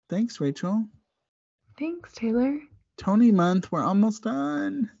Thanks, Rachel. Thanks, Taylor. Tony month, we're almost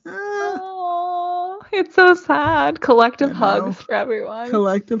done. Oh, it's so sad. Collective hugs for everyone.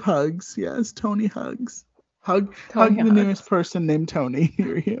 Collective hugs. Yes, Tony hugs. Hug Tony the hugs. nearest person named Tony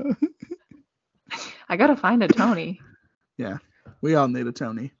near you. I gotta find a Tony. Yeah, we all need a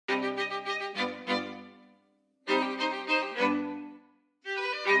Tony.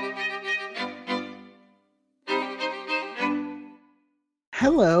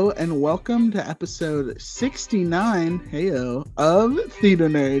 Hello and welcome to episode 69, heyo, of Theater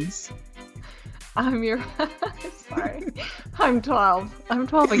Nerds. I'm your... Sorry. I'm 12. I'm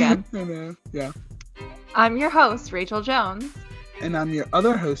 12 again. I know, yeah. I'm your host, Rachel Jones. And I'm your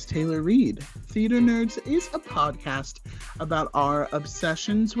other host, Taylor Reed. Theater Nerds is a podcast about our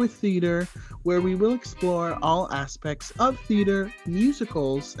obsessions with theater, where we will explore all aspects of theater,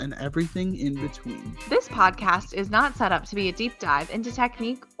 musicals, and everything in between. This podcast is not set up to be a deep dive into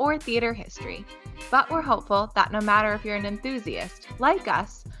technique or theater history, but we're hopeful that no matter if you're an enthusiast like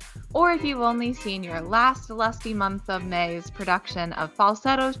us, or if you've only seen your last lusty month of May's production of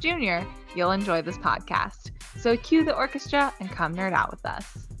Falsettos Jr., you'll enjoy this podcast. So cue the orchestra and come nerd out with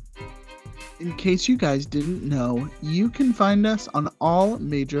us. In case you guys didn't know, you can find us on all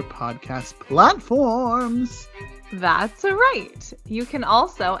major podcast platforms. That's right. You can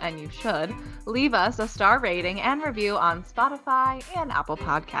also, and you should, leave us a star rating and review on Spotify and Apple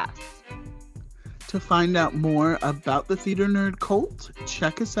Podcasts. To find out more about the Theater Nerd cult,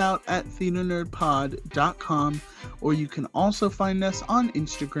 check us out at theaternerdpod.com, or you can also find us on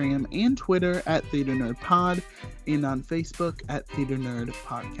Instagram and Twitter at Theater Nerd Pod, and on Facebook at Theater Nerd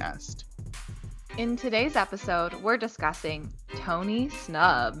Podcast. In today's episode, we're discussing Tony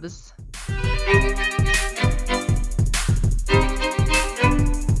Snubs.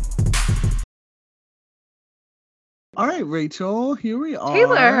 All right, Rachel, here we are.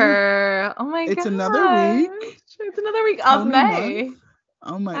 Taylor! Oh my god. It's another week. It's another week of May. Month.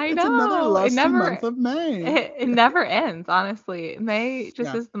 Oh my, I it's know. another lusty month of May. It never ends, honestly. May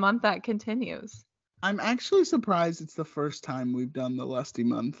just Yeah. is the month that continues. I'm actually surprised it's the first time we've done the lusty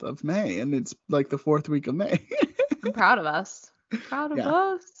month of May, and it's like the 4th week of May. I'm proud of us. Proud of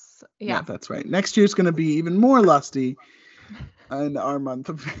us. Yeah, that's right. Next year's going to be even more lusty in our month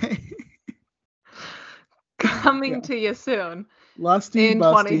of May. Coming to you soon. Lusty, in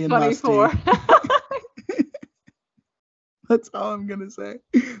busty, 2024. and musty. That's all I'm going to say.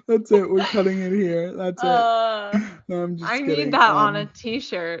 That's it. We're cutting it here. That's it. No, I'm just I kidding. need that on a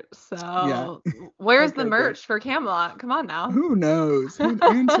t-shirt. So where's the merch for Camelot? Come on now. Who knows?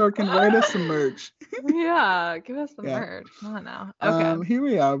 Ansar can write us some merch. Yeah, give us some merch. Come on now. Okay. Here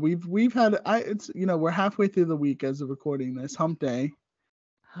we are. We've had we're halfway through the week as of recording this. Hump day.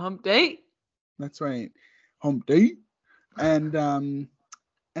 Hump day. That's right. Hump day. And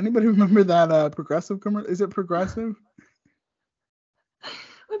anybody remember that Progressive commercial? Is it Progressive?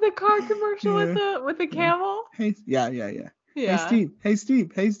 With the car commercial with the camel? Hey, yeah. Hey Steve,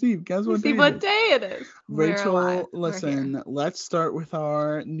 guess what day what day it is. Rachel, listen, let's start with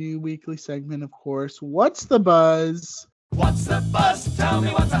our new weekly segment, of course. What's the buzz? What's the buzz? Tell me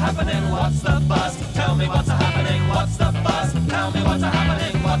what's happening. What's the buzz? Tell me what's happening. What's the buzz? Tell me what's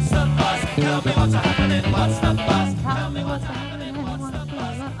happening. What's the buzz? Tell me what's happening. What's the buzz? Tell me what's happening. What's the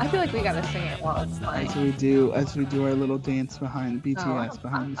buzz? I feel like we gotta sing it while it's playing. As we do our little dance behind BTS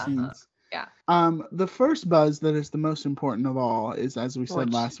behind the scenes. Yeah. The first buzz that is the most important of all is, as we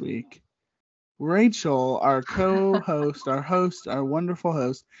said last week, Rachel, our co-host, our wonderful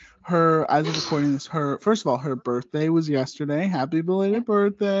host, as of recording this, first of all, her birthday was yesterday. Happy belated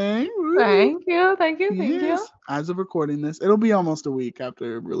birthday. Woo. Thank you. As of recording this, it'll be almost a week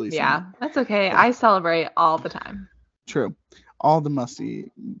after releasing. Yeah, that's okay. I celebrate all the time. True. All the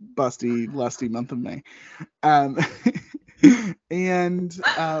musty, busty, lusty month of May. And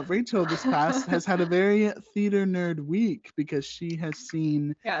Rachel has had a very theater nerd week because she has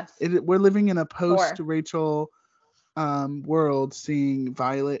seen. Yes. We're living in a post-Rachel world, seeing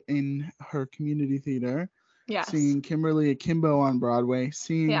Violet in her community theater. Yes. Seeing Kimberly Akimbo on Broadway.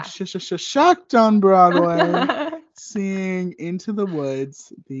 Seeing Shocked on Broadway. Seeing Into the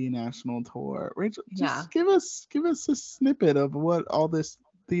Woods, the national tour. Rachel, just give us a snippet of what all this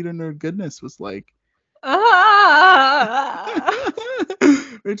theater nerd goodness was like.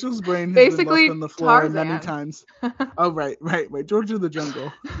 Rachel's brain has basically been left on the floor Tarzan. many times. Oh, right. George of the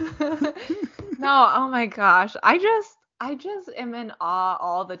Jungle. No, oh my gosh. I just am in awe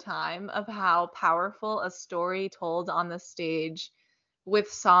all the time of how powerful a story told on the stage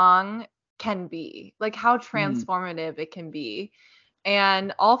with song can be. Like how transformative it can be.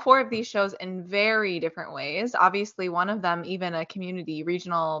 And all 4 of these shows in very different ways. Obviously, one of them, even a community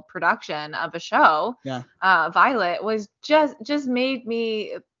regional production of a show, Yeah. Violet, was just made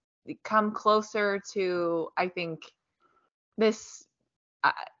me come closer to, I think, this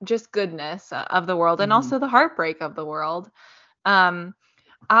just goodness of the world and Mhm. also the heartbreak of the world. One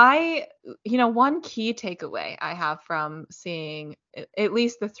key takeaway I have from seeing at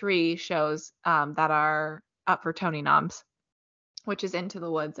least the 3 shows that are up for Tony noms, which is Into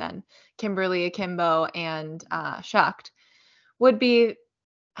the Woods and Kimberly Akimbo and Shucked, would be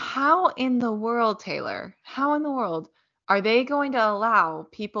how in the world, Taylor, how in the world are they going to allow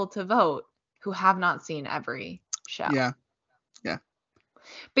people to vote who have not seen every show? Yeah. Yeah.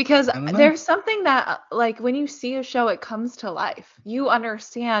 Because I don't know. there's something that, like, when you see a show, it comes to life. You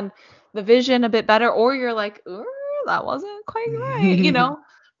understand the vision a bit better, or you're like, ooh, that wasn't quite right.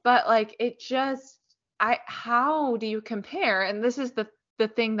 But like, it just, how do you compare? And this is the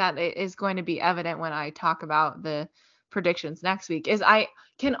thing that is going to be evident when I talk about the predictions next week, is I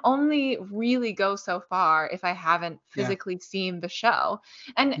can only really go so far if I haven't Yeah. physically seen the show.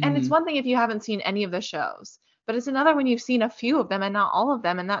 And it's Mhm. one thing if you haven't seen any of the shows, but it's another when you've seen a few of them and not all of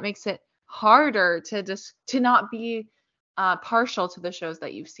them, and that makes it harder to not be partial to the shows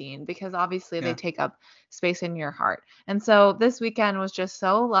that you've seen, because obviously they Yeah. take up space in your heart. And so this weekend was just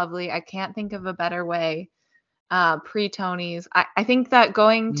so lovely. I can't think of a better way. Pre-Tonys. I think that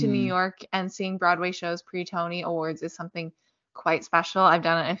going to New Mhm. York and seeing Broadway shows pre-Tony Awards is something quite special. I've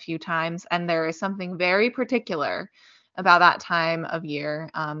done it a few times, and there is something very particular about that time of year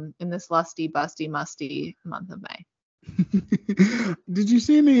in this lusty, busty, musty month of May. Did you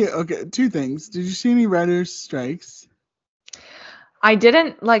see any? Okay, 2 things. Did you see any writers' strikes? I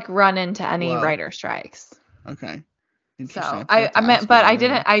didn't like run into any Well, writer strikes. okay. Interesting. So I forgot to I meant, ask you but that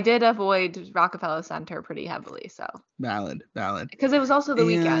earlier. I did avoid Rockefeller Center pretty heavily. So Valid. because it was also the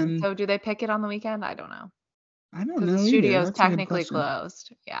weekend. And So do they pick it on the weekend? I don't know. I don't Because the know either. studio's That's a good technically question.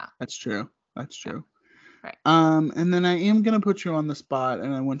 closed. Yeah. That's true. That's Yeah. true. Right. And then I am gonna put you on the spot,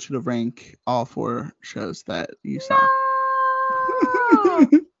 and I want you to rank all 4 shows that you saw. No!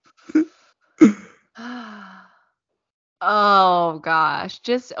 Oh gosh,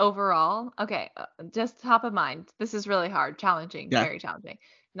 just overall. Okay, just top of mind. This is really hard, challenging, Yeah. very challenging.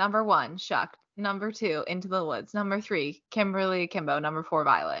 Number 1, Shucked. Number 2, Into the Woods. Number 3, Kimberly Kimbo. Number 4,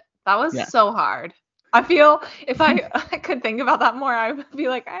 Violet. That was Yeah. so hard. I feel if I could think about that more, I would be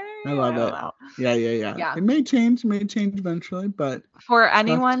like, I love don't it. know. Yeah. Yeah. It may change eventually, but For Shucked.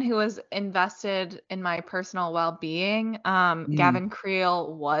 anyone who was invested in my personal well-being, Gavin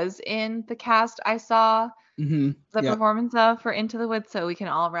Creel was in the cast I saw the Yep. performance of for Into the Woods, so we can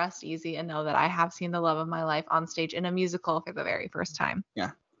all rest easy and know that I have seen the love of my life on stage in a musical for the very first time.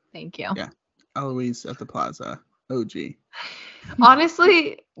 Yeah. Thank you. Yeah. Eloise at the Plaza. OG.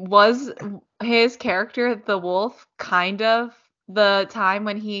 Honestly, was his character, the wolf, kind of the time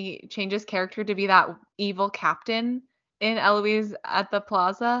when he changed his character to be that evil captain in Eloise at the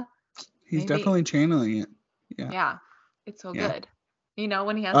Plaza? He's Maybe. definitely channeling it. Yeah. Yeah. It's so Yeah. good. You know,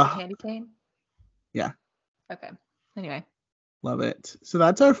 when he has the candy cane? Yeah. Okay. Anyway. Love it. So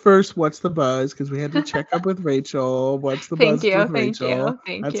that's our first What's the Buzz, because we had to check up with Rachel. What's the Thank buzz you. with Thank Rachel? you.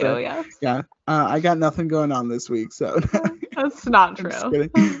 Thank That's you. it. Yes. Yeah. I got nothing going on this week, so That's not I'm true. just kidding.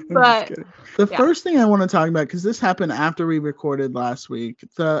 I'm But just kidding. The yeah. first thing I want to talk about, because this happened after we recorded last week,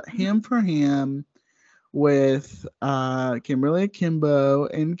 the Ham for Ham with Kimberly Akimbo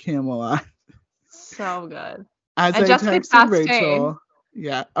and Camelot. So good. As And I Jessica texted Chastain Rachel,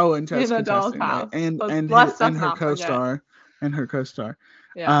 yeah. Oh, and in Jessica a Chastain, right? dollhouse. And Let's and her not forget. co-star,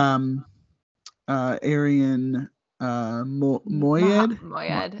 Yeah. Arian Moayed.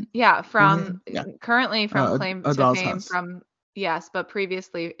 Moyed. Yeah, from Yeah. currently from Claim A to Doll's Fame House. from but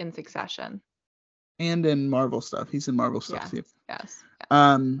previously in Succession. And in Marvel stuff. He's in Marvel stuff too. Yes.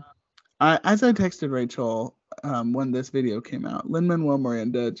 As I texted Rachel when this video came out, Lin-Manuel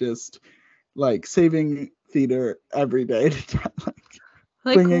Miranda just like saving theater every day to try,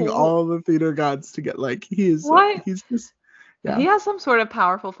 like bringing all the theater gods to get he's just He has some sort of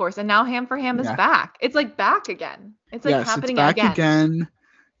powerful force, and now Ham for Ham is back. It's like back again. It's like happening it's back again.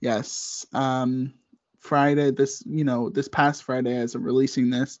 Yes. Friday, this past Friday, as I'm releasing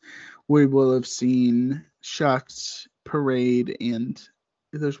this, we will have seen Shucked, Parade, and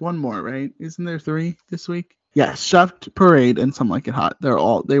there's one more, right? Isn't there 3 this week? Yeah, Shucked, Parade, and Some Like It Hot. They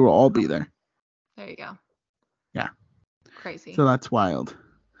will all be there. There you go. Yeah. Crazy. So that's wild.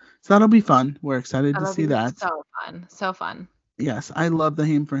 So that'll be fun. We're excited to see that. So fun. So fun. Yes, I love the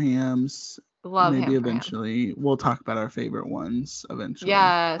Ham for Hams. Love Maybe Ham for eventually Ham. we'll talk about our favorite ones eventually.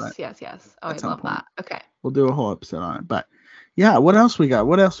 Yes. Oh, I love point. that. Okay. We'll do a whole episode on it. But Yeah, what else we got?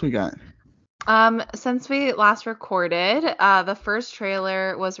 What else we got? Since we last recorded, the first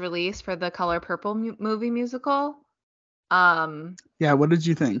trailer was released for the Color Purple movie musical. Yeah, what did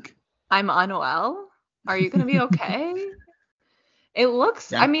you think? I'm unwell. Are you gonna be okay? It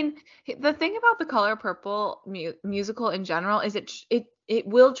looks. Yeah. I mean, the thing about the Color Purple musical in general is it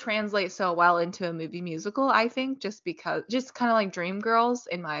will translate so well into a movie musical. I think just kind of like Dreamgirls,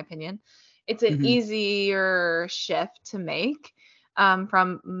 in my opinion, it's an Mhm. easier shift to make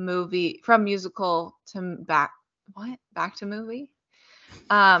from musical to back to movie.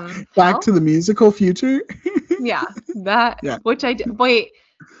 Back to Help. the Musical Future? Yeah, that Yeah. which I did. Wait,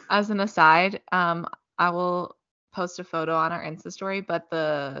 as an aside, I will post a photo on our Insta story, but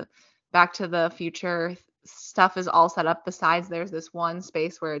the Back to the Future stuff is all set up. Besides, there's this one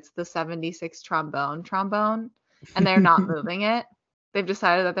space where it's the 76 trombone, and they're not moving it. They've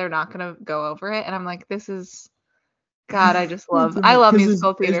decided that they're not going to go over it, and I'm like, this is God. That's I love because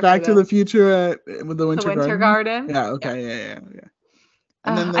musical is theater for Back to the this. Future with the The Winter Winter Garden? Garden. Yeah, Yeah. okay, yeah.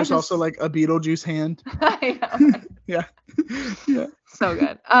 And then I there's also just like a Beetlejuice hand. I know, right? Yeah. Yeah. So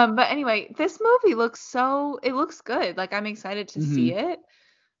good. But anyway, this movie it looks good. Like I'm excited to see Mhm. it.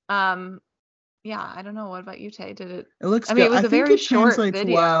 Yeah, I don't know. What about you, Tay? It looks I mean, good. it was I a think very it short translates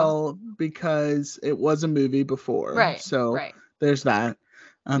video. well because it was a movie before. Right, So right. there's that.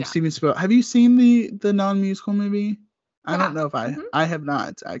 Yeah. Steven Spielberg. Have you seen the non-musical movie? I don't Yeah. know if Hmm. I have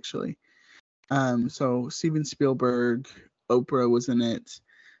not actually. So Steven Spielberg, Oprah was in it.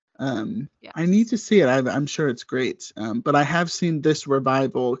 I need Yes. to see it. I'm sure it's great. But I have seen this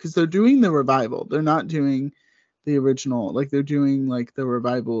revival because they're doing the revival. They're not doing the original. Like they're doing like the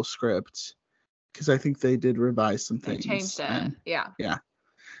revival script because I think they did revise some They changed things. it. And Yeah. yeah,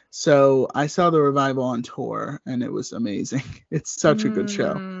 so I saw the revival on tour and it was amazing. It's such a good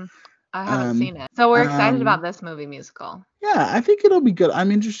show. Mm, I haven't Um, seen it. So we're excited about um, this movie musical. yeah, I think it'll be good.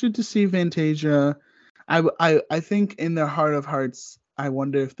 I'm interested to see Fantasia. I think in their heart of hearts, I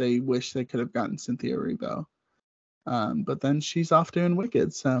wonder if they wish they could have gotten Cynthia Erivo. But then she's off doing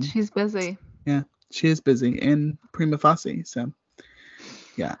Wicked, so She's busy. yeah, she is busy and Prima Facie. So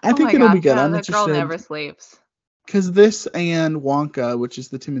yeah, I Oh think my it'll be gosh, good. yeah, I'm that girl interested never sleeps. because this and Wonka, which is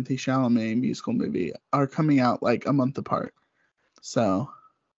the Timothée Chalamet musical movie, are coming out like a month apart. So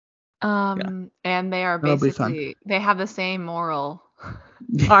yeah, And they are that'll be fun. they have the same moral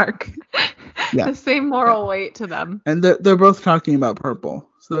Yeah, arc, yeah, the same yeah. moral weight to them. And they're both talking about purple,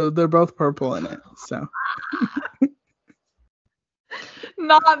 so they're both purple in it. So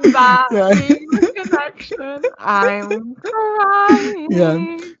Not that yeah, big of a connection. I'm yeah.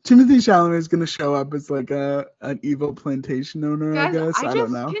 crying. Timothée Chalamet is gonna show up as like an evil plantation owner, I Guys, guess. I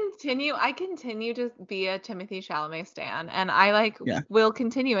don't know. I continue to be a Timothy Chalamet stan, and I Yeah. will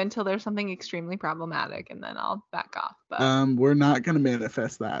continue until there's something extremely problematic, and then I'll back off. But We're not gonna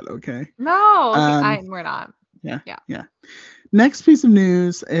manifest that, okay? no, Um, we're not. yeah, Yeah. yeah. Next piece of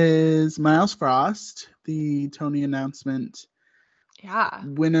news is Miles Frost, the Tony announcement Yeah.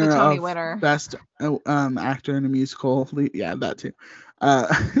 The winner Tony of winner. Best Actor in a Musical. Yeah, that too.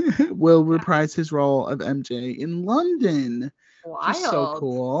 Will reprise his role of MJ in London. Which is so Wild.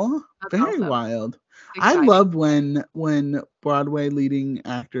 cool. That's Very awesome. wild. I Exciting. love when Broadway leading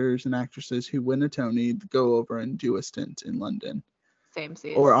actors and actresses who win a Tony go over and do a stint in London Same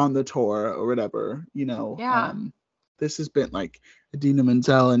seas. or on the tour or whatever. Yeah. This has been like Idina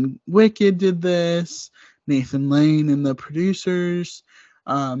Menzel and Wicked did this. Nathan Lane and the producers.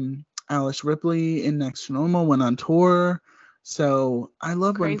 Alice Ripley in Next to Normal went on tour. So I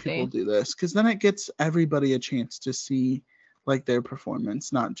love when people Crazy. do this because then it gets everybody a chance to see like their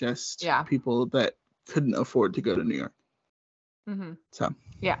performance, not just Yeah. people that couldn't afford to go to New York. Mm-hmm. So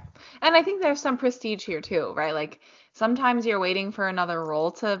Yeah. And I think there's some prestige here too, right? Like sometimes you're waiting for another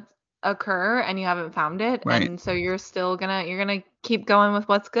role to occur and you haven't found it. right. And so you're gonna keep going with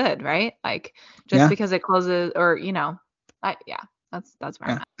what's good, right? Like just Yeah. because it closes or that's where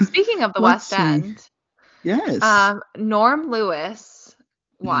I'm Yeah. at. Speaking of the Let's West see. End, Yes. Norm Lewis,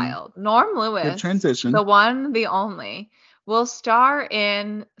 wild. Norm Good Lewis, transition. the one, the only, will star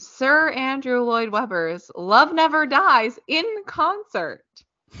in Sir Andrew Lloyd Webber's Love Never Dies in concert.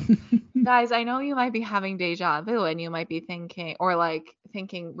 Guys, I know you might be having deja vu and you might be thinking,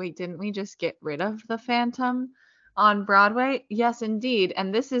 wait, didn't we just get rid of the Phantom on Broadway? Yes, indeed.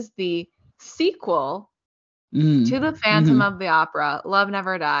 And this is the sequel to the Phantom of the Opera, Love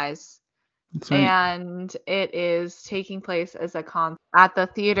Never Dies. That's right. And it is taking place as a concert at the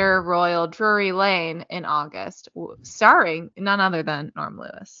Theatre Royal Drury Lane in August, starring none other than Norm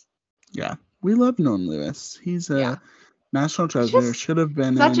Lewis. Yeah. We love Norm Lewis. He's a national treasure. Just Should have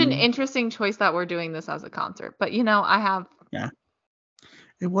been such an interesting choice that we're doing this as a concert. But I have Yeah.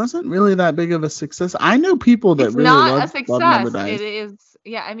 It wasn't really that big of a success. I know people that It's really not a love Never success. Dies. It is.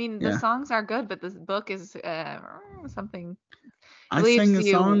 Yeah, I mean, the Yeah. songs are good, but this book is something. It I sang leaves a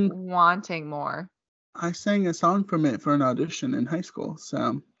you song. wanting more. I sang a song from it for an audition in high school,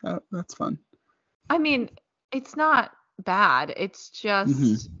 so that's fun. I mean, it's not bad. It's Hmm.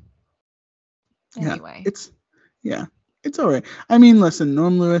 just Yeah, anyway. it's all right. I mean, listen,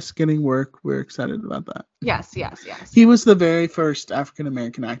 Norm Lewis getting work. We're excited about that. Yes. He was the very first African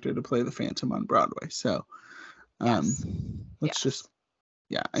American actor to play the Phantom on Broadway. So, Yes. let's Yes. just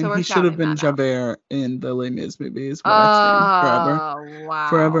So and we're he should have shouting been that out. Javert in the Les Mis movie. Is what I stand forever, Oh,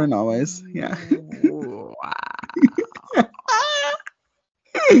 forever wow. and always. Yeah. Wow.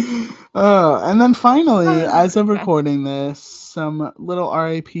 Oh, and then finally, as of Okay. recording this, some little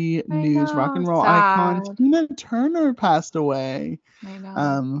RAP I news. Rock know. and roll icon Sad. Tina Turner passed away. I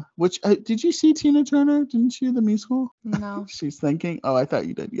know. Which did you see Tina Turner? Didn't you the musical? No. She's thinking. Oh, I thought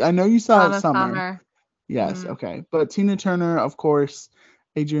you did. I know you saw it Donna Summer. Summer. Yes, Mm, okay. But Tina Turner, of course,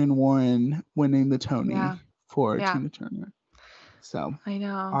 Adrienne Warren winning the Tony yeah. for Yeah. Tina Turner. So I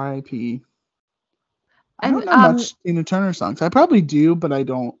know. R.I.P. I And don't know much Tina Turner songs. I probably do, but I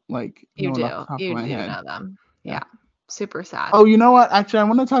don't you know it off do. the top of You my do head. know them. Yeah. Yeah. Super sad. Oh, you know what? Actually, I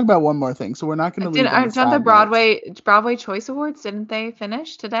want to talk about one more thing. So we're not going to leave on a Don't the sad note. Broadway Choice Awards, didn't they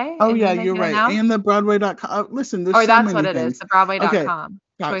finish today? Oh And yeah, didn't they you're get right. announced? And the Broadway.com. Listen, there's Or so that's many what it is, things. the Okay. Broadway.com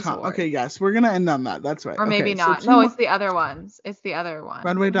Choice .com. Awards. Okay, yes, we're gonna end on that. That's right. Or maybe Okay, so not. No, it's the other ones. It's the other one.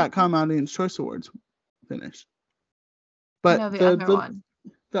 Broadway.com Audience Choice Awards finished. No, But the other one.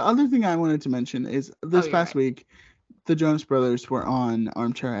 the other thing I wanted to mention is this you're past right. week, the Jonas Brothers were on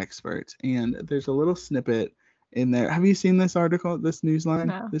Armchair Expert, and there's a little snippet in there. Have you seen this article, this newsline,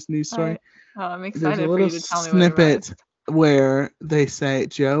 No. this news story? I'm There's a excited for little you to tell me what it was. snippet where they say,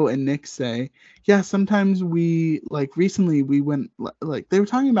 Joe and Nick say, yeah, sometimes we, like, recently we went, like, they were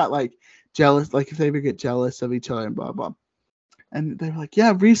talking about, like, jealous, like, if they ever get jealous of each other and blah, blah. And they were like,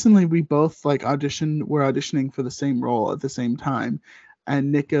 yeah, recently we both, like, were auditioning for the same role at the same time.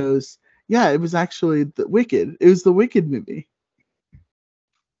 And Nick goes, yeah, it was actually Wicked. It was the Wicked movie.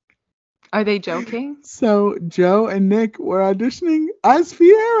 Are they joking? So Joe and Nick were auditioning as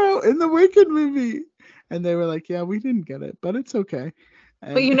Fiyero in the Wicked movie. And they were like, yeah, we didn't get it, but it's okay.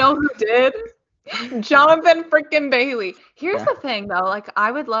 And But you know who did? Jonathan freaking Bailey. Here's Yeah. the thing though, like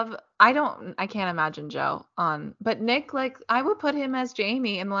I can't imagine Joe on, but Nick, like I would put him as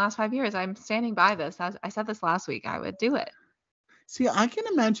Jamie in the last 5 years. I'm standing by this. I said this last week. I would do it. See, I can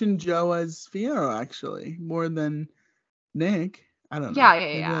imagine Joe as Fiyero actually more than Nick. I don't know. Yeah.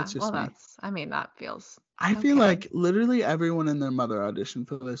 Maybe that's just Well, me. that feels I feel okay. like literally everyone and their mother auditioned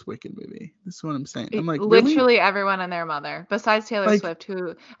for this Wicked movie. This is what I'm saying. I'm like, literally really? everyone and their mother, besides Taylor Like, Swift,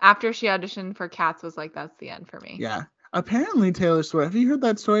 who after she auditioned for Cats was like, that's the end for me. yeah. Apparently Taylor Swift. Have you heard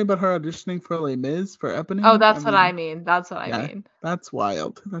that story about her auditioning for Les Mis for Eponine? Oh, that's what I mean. That's what I mean. That's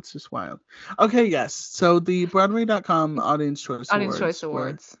wild. That's just wild. Okay, yes. So the Broadway.com Audience Choice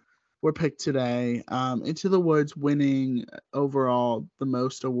Awards were picked today. Into the Woods winning overall the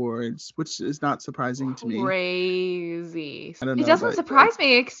most awards, which is not surprising to me. Crazy. I don't know, It doesn't but, surprise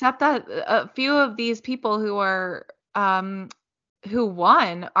me, except that a few of these people who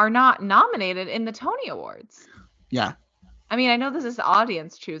won are not nominated in the Tony Awards. Yeah. I mean, I know this is the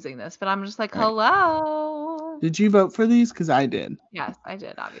audience choosing this, but I'm just like, Right. hello. Did you vote for these? Because I did. Yes, I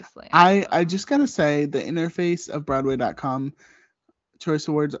did, obviously. I just gotta say the interface of Broadway.com Choice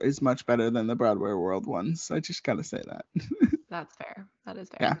Awards is much better than the Broadway World ones. I just gotta say that. That's fair. That is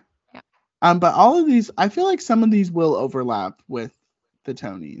fair. Yeah. But all of these, I feel like some of these will overlap with the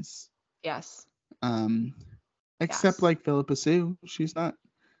Tonys. Yes. Except like Philippa Sue, she's not.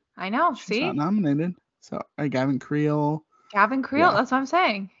 I know. She's not nominated. So Gavin Creel. Gavin Creel. Yeah. That's what I'm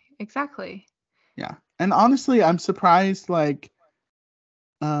saying. Exactly. Yeah. And honestly, I'm surprised like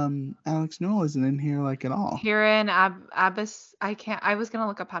Alex Newell isn't in here like at all. Kieran Abbas, I was gonna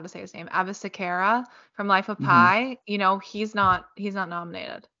look up how to say his name. Abisakara from Life of Pi. You know, he's not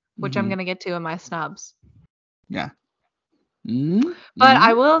nominated, which I'm gonna get to in my snubs. Yeah. But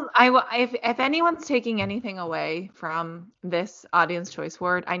I will if anyone's taking anything away from this Audience Choice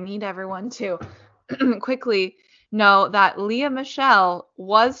Award, I need everyone to quickly know that Leah Michele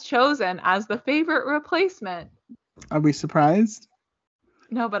was chosen as the favorite replacement. Are we surprised?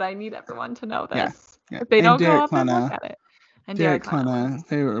 No, but I need everyone to know this. Yeah. If they don't go up and look at it. And Derek Klena,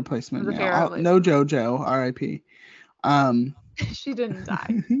 favorite replacement. No JoJo, R.I.P. She didn't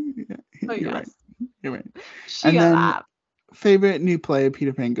die. You're right. You're right. She got favorite new play,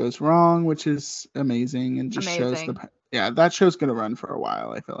 Peter Pan Goes Wrong, which is amazing and just shows that show's gonna run for a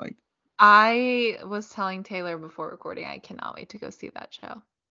while, I feel like. I was telling Taylor before recording, I cannot wait to go see that show.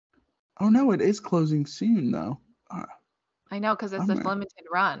 Oh no, it is closing soon though. I know, because it's a Bummer. limited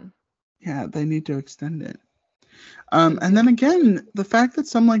run. Yeah, they need to extend it. And then again, the fact that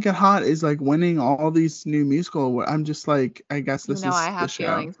Some Like It Hot is like winning all these new musical awards, I'm just like, I guess this is I the have show.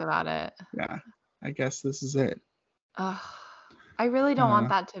 feelings about it. Yeah, I guess this is it. Ugh. I really I don't don't want know.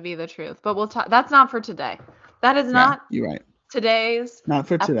 that to be the truth, but we'll talk. That's not for today. That is Yeah, not you're right. today's Not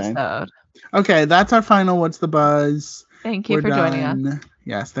for today. episode. Okay, that's our final What's the Buzz? Thank you We're for joining us. done.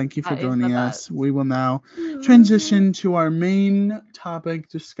 Yes, thank you for That is the joining buzz. us. We will now transition to our main topic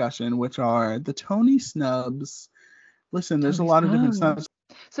discussion, which are the Tony Snubs. Listen, there's a lot of different snubs.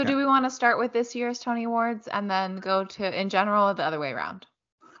 So do we want to start with this year's Tony Awards and then go to, in general, or the other way around?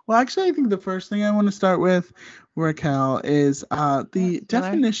 Well, actually, I think the first thing I want to start with, Raquel, is the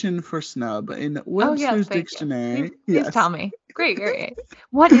definition for snub in Webster's Dictionary. Please tell me. Great.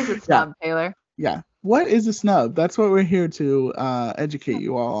 What is a snub, Taylor? Yeah. What is a snub? That's what we're here to educate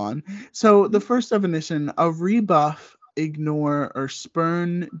you all on. So the first definition, a rebuff, ignore, or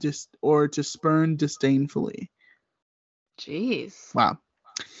spurn, to spurn disdainfully. Jeez. Wow.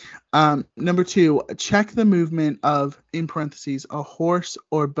 Number 2, check the movement of, in parentheses, a horse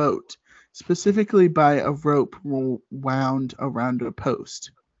or boat, specifically by a rope wound around a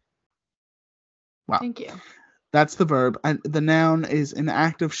post. Wow. Thank you. That's the verb. And the noun is an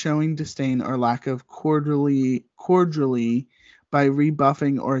act of showing disdain or lack of cordially by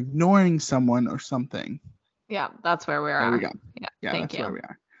rebuffing or ignoring someone or something. Yeah, that's where we are. There we go. Yeah, thank you. Where we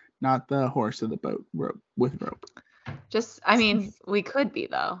are. Not the horse or the boat with rope. We could be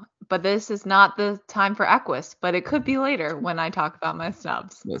though, but this is not the time for Equus, but it could be later when I talk about my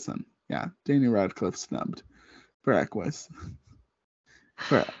snubs. Listen, yeah, Daniel Radcliffe snubbed for Equus.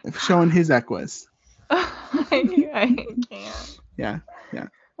 For showing his Equus. I can't. Yeah.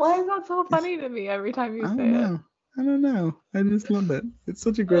 Why is that so funny to me every time you say it? I don't know. I just love it. It's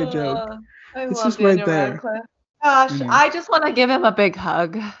such a great joke. It's love just Daniel right there. Radcliffe. Gosh, I just want to give him a big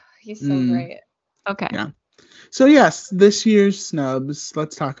hug. He's so great. Okay. Yeah. So yes, this year's snubs.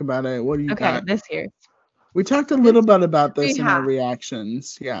 Let's talk about it. What do you got? Okay, this year. We talked a little bit about this in our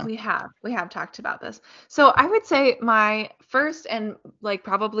reactions. Yeah. We have talked about this. So I would say my first and like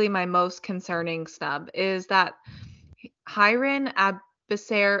probably my most concerning snub is that Hiron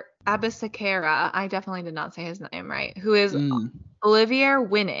Abisakara, I definitely did not say his name right, who is Olivier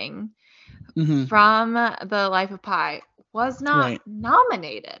Winning from The Life of Pi, was not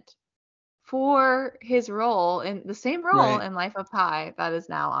nominated for his role in the same role in Life of Pi that is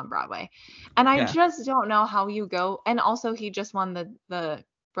now on Broadway. And I just don't know how you go. And also he just won the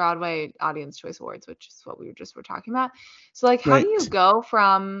Broadway Audience Choice Awards, which is what we were talking about. So like, how do you go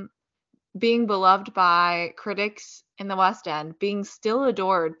from being beloved by critics in the West End, being still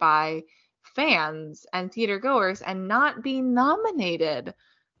adored by fans and theater goers, and not being nominated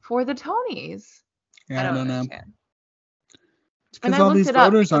for the Tonys? Yeah, I don't know. And all these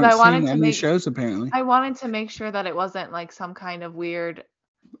voters aren't seeing any shows, apparently. I wanted to make sure that it wasn't like some kind of weird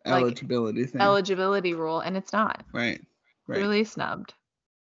eligibility rule, and it's not. Right. Really snubbed.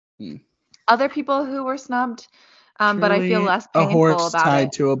 Other people who were snubbed, but I feel less painful a horse about tied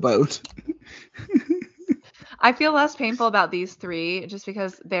it. to a boat. I feel less painful about these three just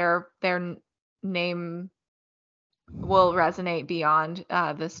because their name will resonate beyond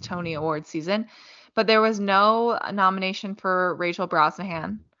this Tony Award season. But there was no nomination for Rachel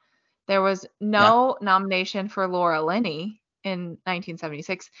Brosnahan. There was no nomination for Laura Linney in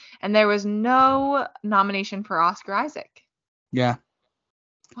 1976. And there was no nomination for Oscar Isaac. Yeah.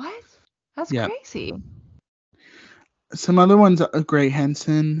 What? That's crazy. Some other ones, Gray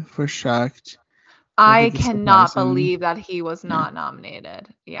Henson for Shucked. I cannot believe that he was not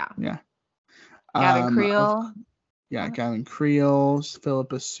nominated. Yeah. Gavin Creel. Gavin Creel,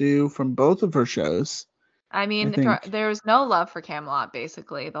 Philippa Sue from both of her shows. I mean, there was no love for Camelot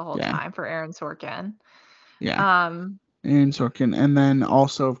basically the whole time for Aaron Sorkin. Yeah. Aaron Sorkin, and then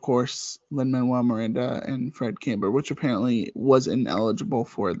also, of course, Lin-Manuel Miranda and Fred Camber, which apparently was ineligible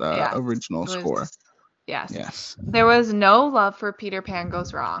for the original score. Yes. There was no love for Peter Pan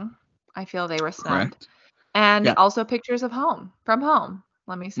Goes Wrong. I feel they were snubbed. Correct. And also Pictures of Home, from Home.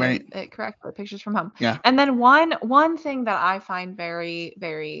 Let me say it correctly. Pictures from Home. Yeah. And then one thing that I find very,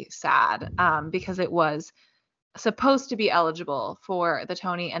 very sad, because it was supposed to be eligible for the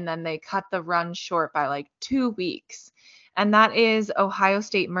Tony, and then they cut the run short by like 2 weeks. And that is Ohio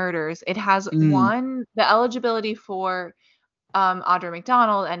State Murders. It has the eligibility for Audra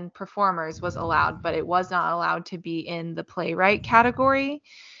McDonald and performers was allowed, but it was not allowed to be in the playwright category.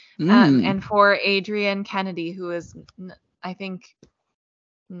 And for Adrian Kennedy, who is, I think,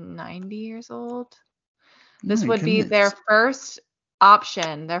 90 years old. Oh This my would be their goodness. first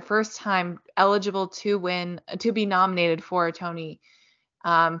option, their first time eligible to be nominated for a Tony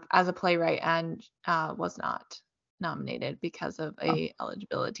as a playwright, and was not nominated because of Oh, a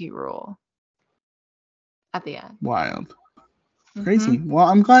eligibility rule at the end. wild. Hmm. Crazy. Well,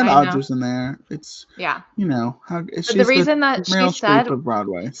 I'm glad I know. Audra's in there. It's, Yeah. how But the she's the reason that she Meryl Streep said, of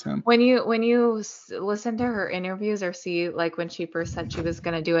Broadway. So when you listen to her interviews or see like when she first said she was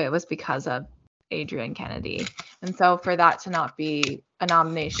going to do it, it was because of Adrian Kennedy. And so for that to not be a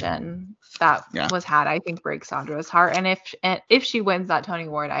nomination that yeah, was had, I think breaks Sandra's heart. And if she wins that Tony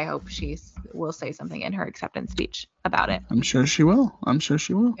Award, I hope she will say something in her acceptance speech about it. I'm sure she will. I'm sure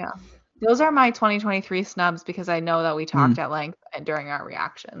she will. Yeah. Those are my 2023 snubs because I know that we Mm, talked at length during our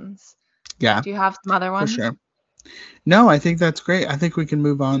reactions. yeah, Do you have some other for ones? sure. No, I think that's great. I think we can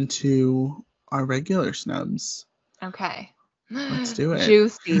move on to our regular snubs. Okay. Let's do it.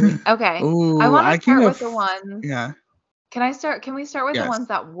 Juicy. Okay. I Oh, want I to can start go. with the ones. Yeah. Can we start with the Yes. ones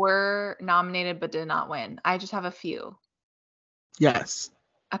that were nominated but did not win? I just have a few. Yes.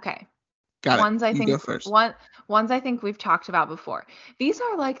 Okay. Got it. Ones I You go think first. ones I think we've talked about before. These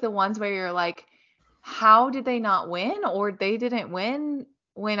are like the ones where you're like, how did they not win, or they didn't win?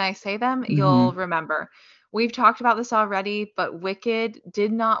 When I say them, Hmm. you'll remember. We've talked about this already, but Wicked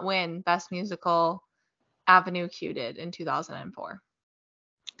did not win Best Musical. Avenue Q did in 2004.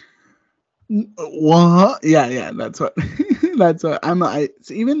 What? Yeah, yeah. That's what. That's what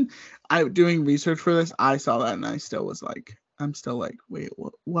so even I doing research for this. I saw that and I still was like, I'm still like, wait,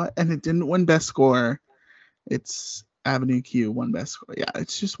 what? And it didn't win best score. It's Avenue Q won best score. Yeah,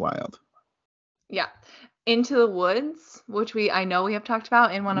 it's just wild. Yeah. Into the Woods, which I know we have talked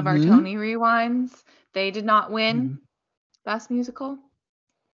about in one of our Hmm. Tony rewinds. They did not win Best Musical.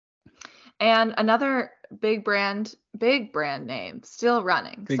 And another big brand name, still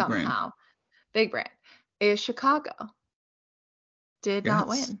running Big brand. somehow. Big brand is Chicago. Did not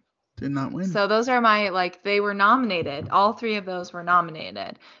Yes. win. Did not win. So those are my they were nominated. All three of those were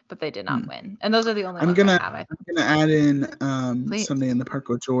nominated, but they did not Hmm. win. And those are the only I'm ones I gonna have. I I'm gonna add in Please. Sunday in the Park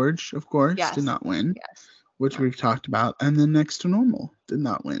with George, of course, did Yes. not win, Yes. which Yeah. we've talked about, and then Next to Normal did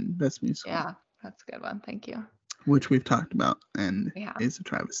not win best musical, Yeah, that's a good one. Thank you. which we've talked about and Yeah. is a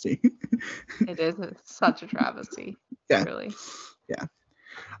travesty. It is such a travesty. Yeah. Truly. Yeah.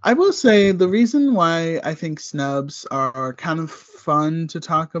 I will say the reason why I think snubs are kind of fun to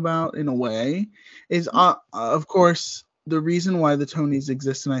talk about in a way is, of course, the reason why the Tonys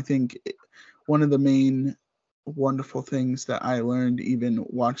exist, and I think one of the main wonderful things that I learned even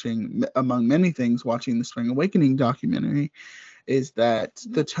watching, among many things, watching the Spring Awakening documentary, is that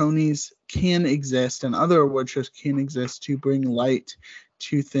the Tonys can exist and other award shows can exist to bring light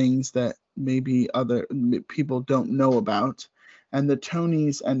to things that maybe other people don't know about. And the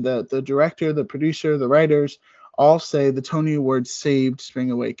Tonys and the director, the producer, the writers all say the Tony Awards saved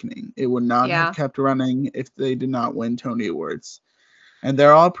Spring Awakening. It would not have kept running if they did not win Tony Awards. And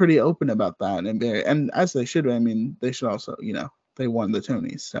they're all pretty open about that, and as they should be. I mean, they should also, they won the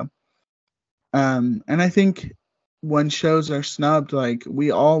Tonys. So and I think when shows are snubbed, like,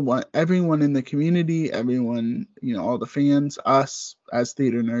 we all want, everyone in the community, everyone, all the fans, us as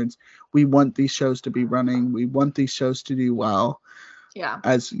theater nerds, we want these shows to be running. We want these shows to do well. Yeah.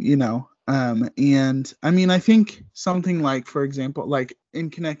 As and I mean, I think something like, for example, like in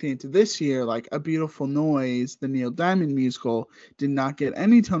connecting it to this year, like A Beautiful Noise, the Neil Diamond musical, did not get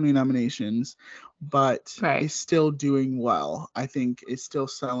any Tony nominations, but Right. is still doing well. I think is still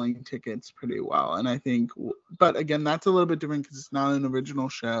selling tickets pretty well. And I think, but again, that's a little bit different because it's not an original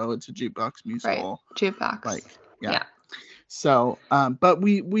show. It's a jukebox musical. Right. Jukebox. Like, yeah. So, but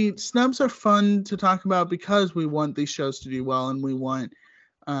we snubs are fun to talk about because we want these shows to do well, and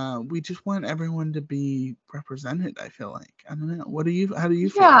we just want everyone to be represented. I feel like, I don't know. How do you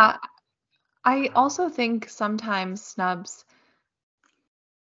feel? Yeah. I also think sometimes snubs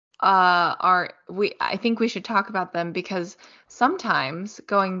I think we should talk about them because sometimes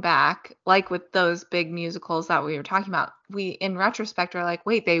going back, like with those big musicals that we were talking about, we in retrospect are like,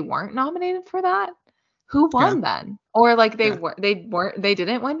 wait, they weren't nominated for that? Who won then? Or like they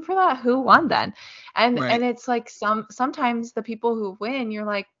didn't win for that? Who won then? And Right. it's like sometimes the people who win, you're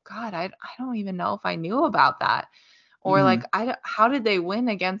like, God, I don't even know if I knew about that. Or like how did they win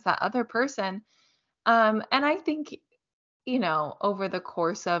against that other person? And I think over the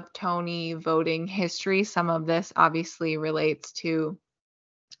course of Tony voting history, some of this obviously relates to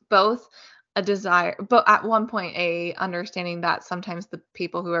both a desire, but at one point, a understanding that sometimes the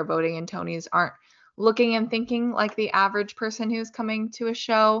people who are voting in Tonys aren't looking and thinking like the average person who's coming to a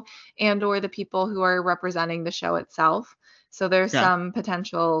show, and or the people who are representing the show itself. So there's Yeah. some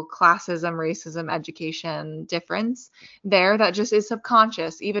potential classism, racism, education difference there that just is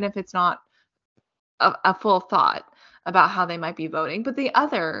subconscious, even if it's not a full thought about how they might be voting. But the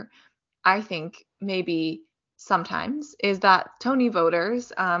other, I think, maybe sometimes is that Tony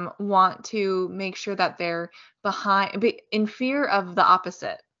voters want to make sure that they're in fear of the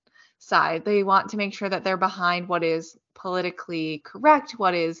opposite side. They want to make sure that they're behind what is politically correct,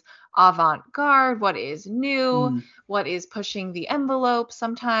 what is avant-garde, what is new, Mm, what is pushing the envelope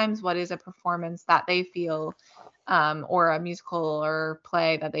sometimes, what is a performance that they feel or a musical or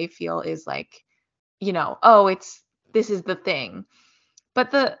play that they feel is like, oh, this is the thing. But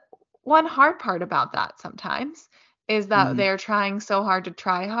the one hard part about that sometimes is that mm, they're trying so hard to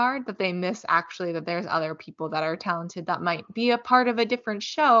try hard that they miss actually that there's other people that are talented that might be a part of a different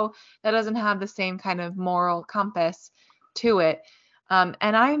show that doesn't have the same kind of moral compass to it. And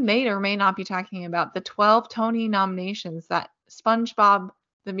I may or may not be talking about the 12 Tony nominations that SpongeBob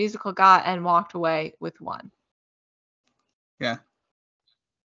the musical got and walked away with one. yeah.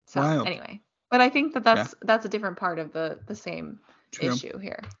 So Wild. anyway, but I think that Yeah. that's a different part of the same True. issue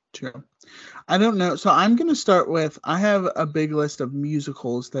here. True. I don't know. So I'm going to start with, I have a big list of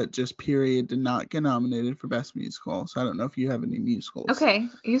musicals that just period did not get nominated for Best Musical. So I don't know if you have any musicals. Okay,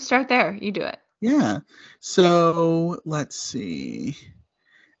 you start there. You do it. Yeah. So let's see.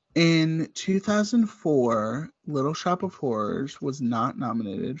 In 2004, Little Shop of Horrors was not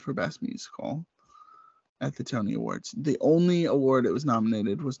nominated for Best Musical at the Tony Awards. The only award it was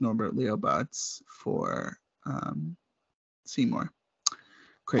nominated was Norbert Leo Butz for Seymour.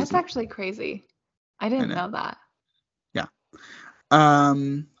 Crazy. That's actually crazy. I didn't know. know that. Yeah.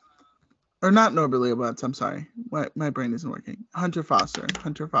 Or not Norbert Leo Butz, I'm sorry. My brain isn't working. Hunter Foster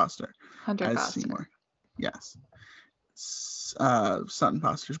as Seymour. Yes. Sutton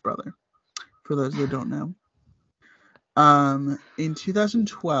Foster's brother, for those that don't know. In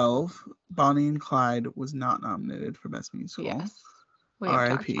 2012, Bonnie and Clyde was not nominated for Best Musical. Yes. We have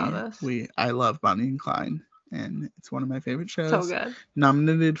talked R.I.P. about this. I love Bonnie and Clyde, and it's one of my favorite shows. So good.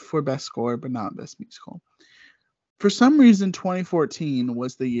 Nominated for Best Score, but not Best Musical. For some reason, 2014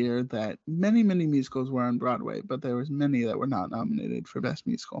 was the year that many, many musicals were on Broadway, but there was many that were not nominated for Best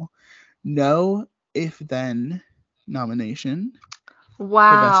Musical. No If Then nomination for Best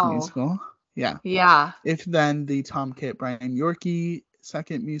Wow. Musical. Yeah. Yeah. If Then, the Tom Kit, Brian Yorkie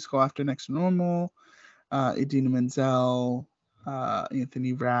second musical after Next to Normal. Idina Menzel,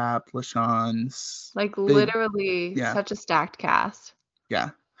 Anthony Rapp, LaShawne's. Like literally such a stacked cast. Yeah.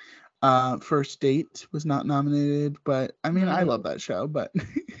 First Date was not nominated, but I mean, I love that show, but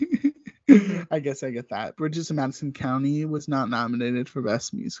I guess I get that. Bridges of Madison County was not nominated for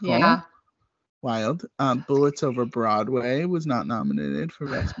Best Musical. Yeah. Wild. Bullets Over Broadway was not nominated for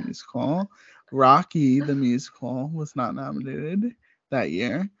Best Musical. Rocky the Musical was not nominated that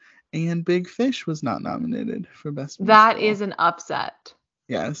year. And Big Fish was not nominated for Best Musical. That is an upset.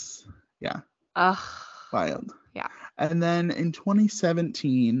 Yes. Yeah. Ugh. Wild. Yeah. And then in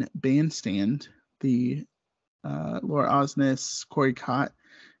 2017, Bandstand, the Laura Osnes, Corey Cott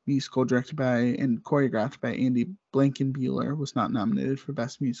musical directed by and choreographed by Andy Blankenbuehler was not nominated for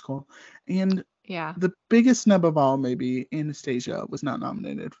Best Musical. And the biggest snub of all, maybe, Anastasia was not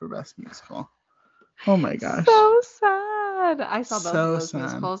nominated for Best Musical. Oh my gosh. So sad. I saw both of those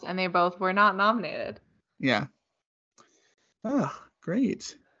musicals and they both were not nominated. Yeah. Oh,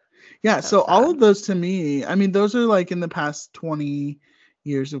 great. Yeah, so all of those to me, I mean, those are like in the past 20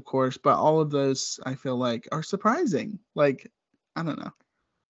 years, of course, but all of those I feel like are surprising. Like, I don't know.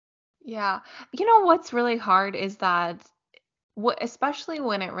 Yeah. You know what's really hard is that especially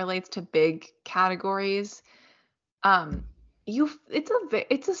when it relates to big categories,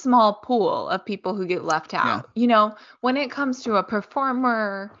 it's a small pool of people who get left out. Yeah. When it comes to a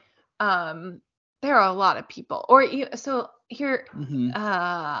performer, there are a lot of people. Or so here,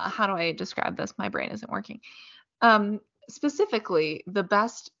 how do I describe this? My brain isn't working. Specifically, the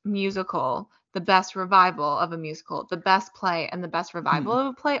best musical, the best revival of a musical, the best play, and the best revival of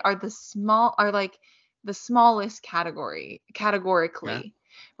a play are the smallest categorically,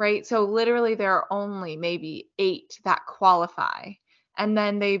 right? So literally there are only maybe 8 that qualify, and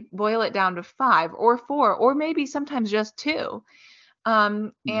then they boil it down to 5 or 4 or maybe sometimes just 2.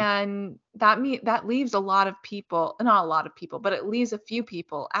 And that leaves a lot of people, not a lot of people, but it leaves a few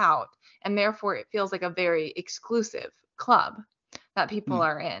people out, and therefore it feels like a very exclusive club that people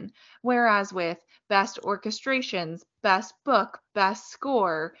are in. Whereas with best orchestrations, best book, best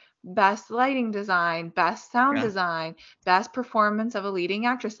score, best lighting design, best sound design, best performance of a leading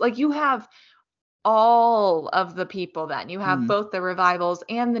actress, like you have all of the people then. You have Mm-hmm. both the revivals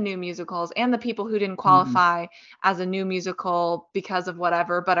and the new musicals and the people who didn't Mm-hmm. qualify as a new musical because of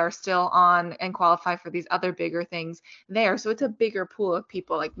whatever, but are still on and qualify for these other bigger things there. So it's a bigger pool of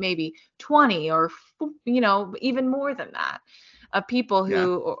people, like maybe 20 or, even more than that, of people Yeah.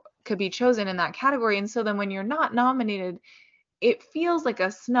 who could be chosen in that category. And so then when you're not nominated, it feels like a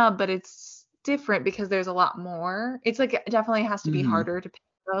snub, but it's different because there's a lot more. It's like it definitely has to be Mm-hmm. harder to pick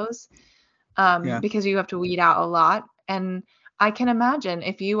those. Yeah. Because you have to weed out a lot. And I can imagine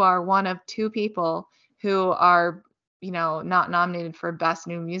if you are one of two people who are, not nominated for Best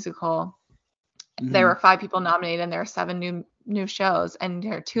New Musical, there Mm-hmm. were 5 people nominated and there are 7 new shows, and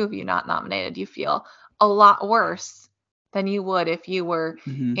there are 2 of you not nominated, you feel a lot worse than you would if you were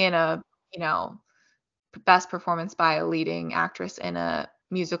Mm-hmm. in a, Best Performance by a Leading Actress in a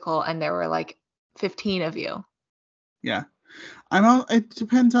Musical, and there were like 15 of you. Yeah. It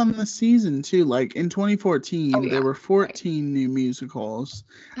depends on the season too. Like in 2014, Oh, yeah. there were 14 new musicals,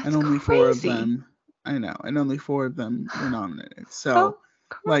 That's and only 4 of crazy. them, I know, and only 4 of them were nominated. So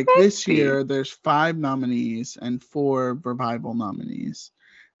Like this crazy. year, there's 5 nominees and 4 revival nominees,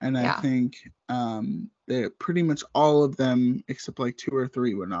 and I Yeah. think they're pretty much all of them except like 2 or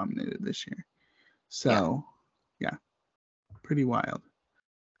 3 were nominated this year. So, yeah, pretty wild.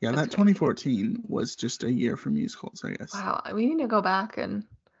 Yeah, That's that crazy. 2014 was just a year for musicals, I guess. Wow, we need to go back and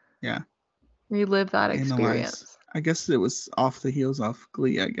Yeah. relive that Analyze. experience. I guess it was off the heels of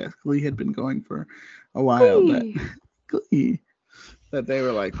Glee, I guess. Glee had been going for a while, Glee. but Glee. That they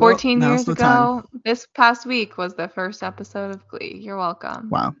were like, well, 14 now's years the time. ago, this past week was the first episode of Glee. You're welcome.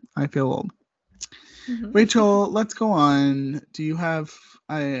 Wow, I feel old. Rachel, let's go on.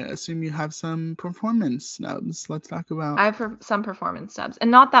 I assume you have some performance snubs. Let's talk about. I have some performance snubs, and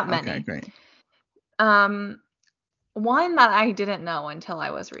not that many. Okay, great. One that I didn't know until I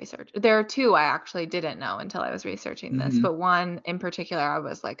was researching. There are 2 I actually didn't know until I was researching this, Mhm. but one in particular I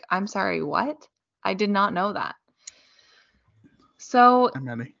was like, I'm sorry, what? I did not know that. So I'm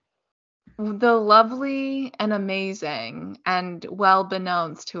ready. the lovely and amazing and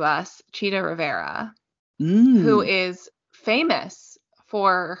well-beknownst to us, Cheetah Rivera, who is famous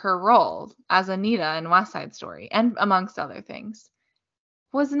for her role as Anita in West Side Story, and amongst other things,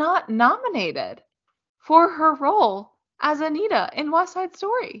 was not nominated for her role as Anita in West Side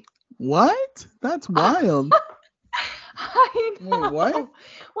Story. What? That's wild. I know. Wait, what?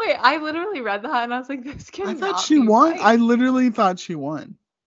 Wait, I literally read that and I was like, this I cannot thought she be won. right. I literally thought she won.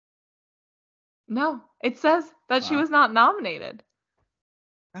 No, it says that she Wow. was not nominated.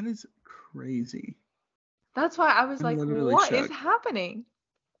 That is crazy. That's why I was I'm like, literally what is shook. happening?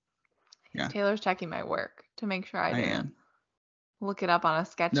 Yeah. Taylor's checking my work to make sure I didn't am. look it up on a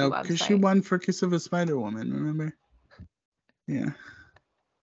sketchy No, website. because she won for Kiss of a Spider Woman, remember? Yeah.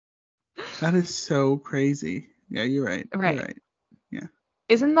 That is so crazy. Yeah, you're right. Right. You're right. Yeah.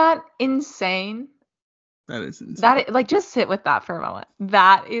 Isn't that insane? That is insane. That just sit with that for a moment.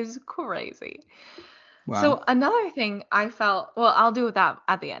 That is crazy. Wow. So another thing I felt, well, I'll do that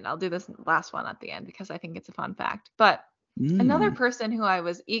at the end. I'll do this last one at the end because I think it's a fun fact. But another person who I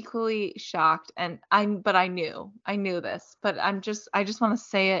was equally shocked, and I knew this, but I just want to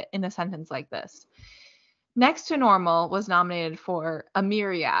say it in a sentence like this. Next to Normal was nominated for a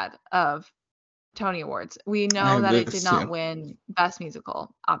myriad of Tony Awards. We know that it did not win Best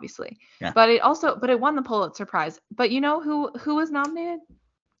Musical, obviously. Yeah. But it won the Pulitzer Prize. But you know who was nominated?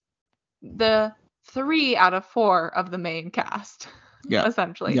 The 3 out of 4 of the main cast. Yeah.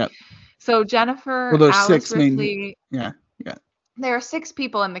 Essentially. Yeah. So Jennifer, well, there's Alice 6 Ripley. Yeah. There are 6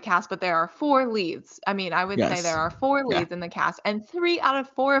 people in the cast, but there are 4 leads. I mean, I would say there are 4 leads in the cast, and 3 out of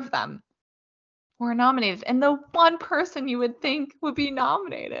 4 of them were nominated. And the one person you would think would be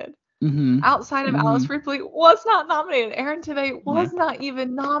nominated outside of Alice Ripley was not nominated. Aaron Tveit was not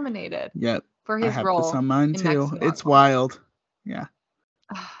even nominated for his role. I have this on mine too. It's Normal. wild. Yeah.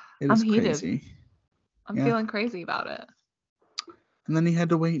 It is I'm heated. crazy. I'm feeling crazy about it. And then he had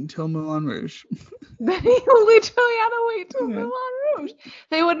to wait until Moulin Rouge. Then he literally had to wait till Moulin Rouge.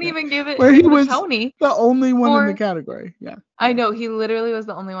 They wouldn't even give it Where he was Tony. The only one in the category. Yeah. I know. He literally was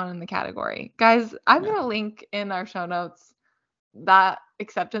the only one in the category. Guys, I'm going to link in our show notes that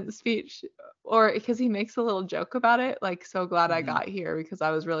acceptance speech, or because he makes a little joke about it. Like, so glad I got here because I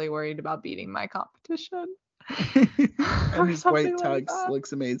was really worried about beating my competition. And his white tux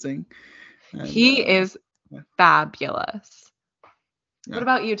looks amazing. And, he is fabulous. Yeah. What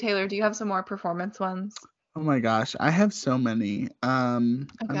about you, Taylor? Do you have some more performance ones? Oh my gosh, I have so many. I'm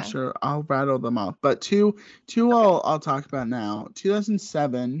sure I'll rattle them off, but two I'll talk about now.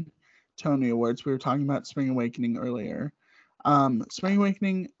 2007 Tony Awards. We were talking about Spring Awakening earlier. Spring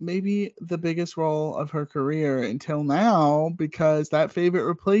Awakening, maybe the biggest role of her career until now, because that Favorite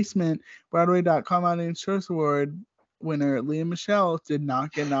Replacement Broadway.com Audience Choice Award winner, Leah Michelle, did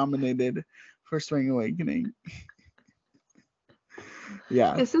not get nominated for Spring Awakening.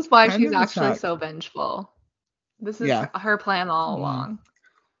 Yeah. This is why Kind she's of a actually shock. so vengeful. This is Yeah. her plan all Mhm. along.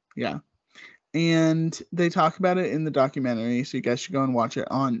 Yeah. And they talk about it in the documentary, so you guys should go and watch it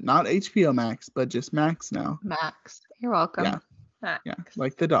on not HBO Max, but just Max now. Max, you're welcome. Yeah. Max. Yeah,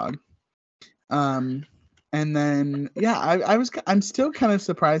 like the dog. And then I'm still kind of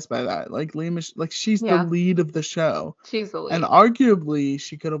surprised by that. Like like she's the Yeah. lead of the show, She's the lead. and arguably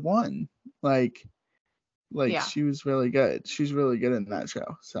she could have won. Like Yeah. she was really good. She's really good in that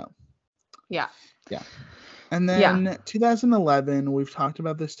show. So Yeah. yeah. And then 2011, we've talked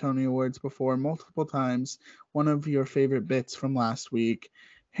about this Tony Awards before multiple times. One of your favorite bits from last week,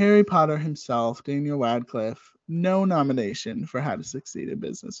 Harry Potter himself, Daniel Radcliffe, no nomination for How to Succeed in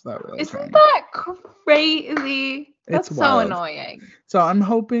Business Without Really Trying. Isn't that crazy? That's It's so wild. annoying. So I'm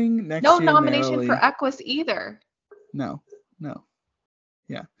hoping next No year. nomination for Equus either. No.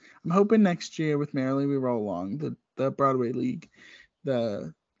 Yeah. I'm hoping next year with Merrily We Roll Along, the Broadway League, they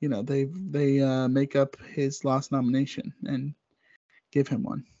make up his lost nomination and give him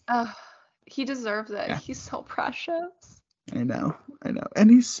one. He deserves it. Yeah. He's so precious. I know. And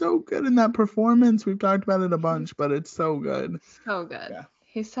he's so good in that performance. We've talked about it a bunch, but it's so good. So good. Yeah.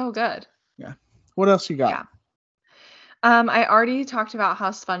 He's so good. Yeah. What else you got? Yeah. I already talked about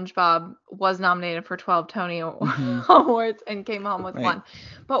how SpongeBob was nominated for 12 Tony Awards and came home with one.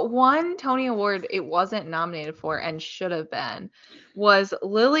 But one Tony Award it wasn't nominated for and should have been was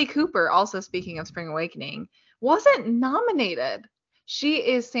Lily Cooper, also speaking of Spring Awakening, wasn't nominated. She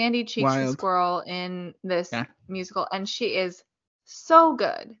is Sandy Cheeks the Squirrel in this musical, and she is so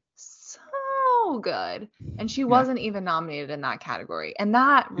good. So good. And she wasn't even nominated in that category. And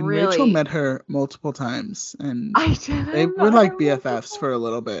that really... Rachel met her multiple times, and they were like BFFs for a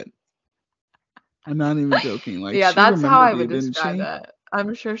little bit. I'm not even joking. Like, yeah, that's how I would describe that.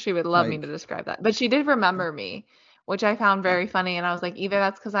 I'm sure she would love me to describe that. But she did remember me, which I found very funny. And I was like, either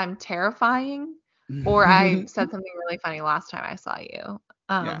that's because I'm terrifying, or I said something really funny last time I saw you.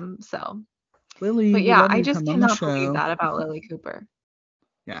 So, Lily, but yeah, I just cannot believe that about Lily Cooper.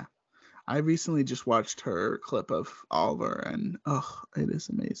 Yeah. I recently just watched her clip of Oliver, and it is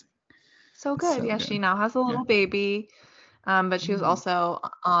amazing. So good. So good. She now has a little baby, but she was also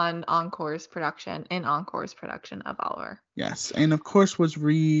in Encore's production of Oliver. Yes, and of course was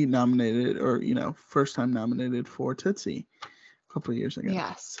re-nominated, or first time nominated for Tootsie a couple of years ago.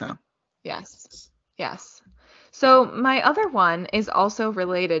 Yes. So. Yes. So my other one is also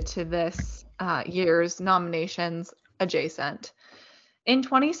related to this year's nominations adjacent. In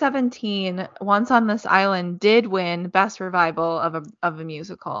 2017, Once on This Island did win Best Revival of a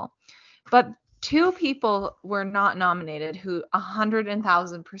musical, but two people were not nominated who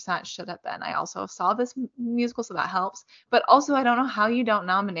 100,000% should have been. I also saw this musical, so that helps. But also, I don't know how you don't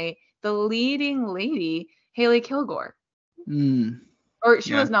nominate the leading lady, Haley Kilgore. Or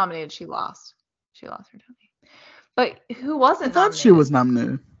she was nominated. She lost. She lost her Tony. But who wasn't nominated? She was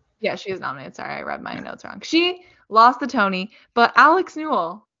nominated. Yeah, she was nominated. Sorry, I read my notes wrong. She lost the Tony, but Alex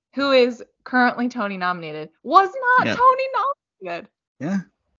Newell, who is currently Tony nominated, was not Tony nominated. Yeah.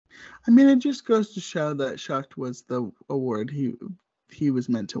 I mean, it just goes to show that Shucked was the award he was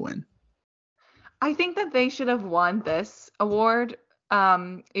meant to win. I think that they should have won this award,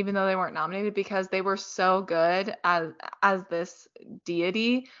 even though they weren't nominated, because they were so good as this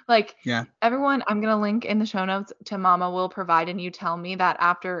deity. Like, everyone, I'm going to link in the show notes to Mama Will Provide, and you tell me that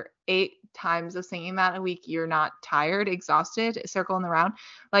after 8 times of singing that a week, you're not tired, exhausted, circling around.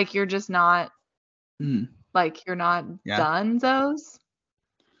 Like, you're just not, like, you're not done, Zos.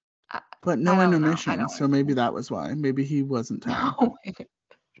 But no intermission, so maybe that was why. Maybe he wasn't tired.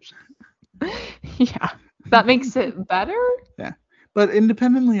 Yeah, that makes it better. Yeah, but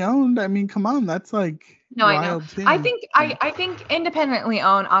independently owned. I mean, come on, that's like wild too. I think I think Independently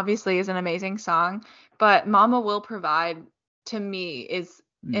Owned obviously is an amazing song, but Mama Will Provide to me is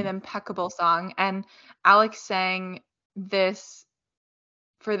an impeccable song, and Alex sang this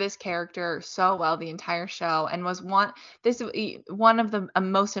for this character so well the entire show, and was one of the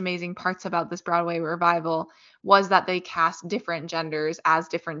most amazing parts about this Broadway revival was that they cast different genders as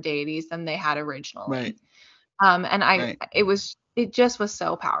different deities than they had originally. It just was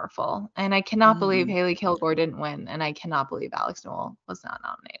so powerful, and I cannot believe Haley Kilgore didn't win, and I cannot believe Alex Newell was not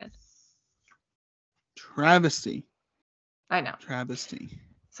nominated. Travesty. I know. Travesty.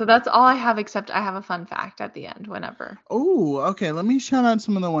 So that's all I have, except I have a fun fact at the end whenever. Oh, okay. Let me shout out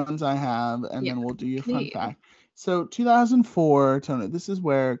some of the ones I have, and then we'll do your fun fact. So 2004, Tony, this is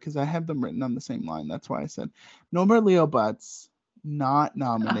where, because I have them written on the same line, that's why I said Norbert Leo Butz not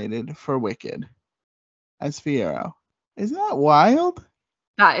nominated for Wicked as Fiyero. Isn't that wild?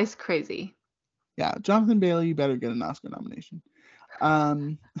 That is crazy. Yeah, Jonathan Bailey, you better get an Oscar nomination.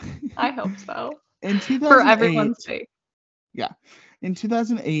 I hope so. In 2008, For everyone's sake. Yeah. In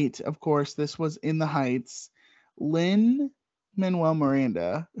 2008, of course, this was In the Heights. Lin-Manuel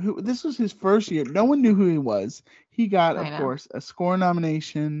Miranda, who this was his first year. No one knew who he was. He got, of course, a score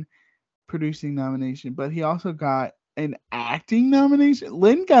nomination, producing nomination, but he also got an acting nomination.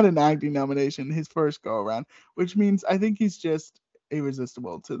 Lin got an acting nomination his first go around, which means I think he's just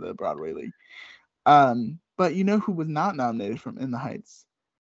irresistible to the Broadway League. But you know who was not nominated from In the Heights?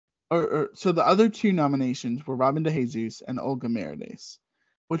 So the other two nominations were Robin DeJesus and Olga Merediz,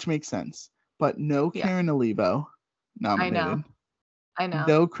 which makes sense. But no Karen Olivo nominated. I know.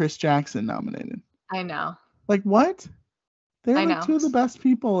 No Chris Jackson nominated. I know. Like, what? They're like two of the best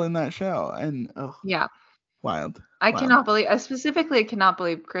people in that show. And wild. I cannot believe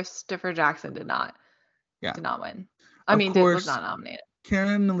Christopher Jackson did not win. Was not nominated.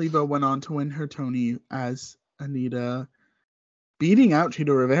 Karen Olivo went on to win her Tony as Anita, beating out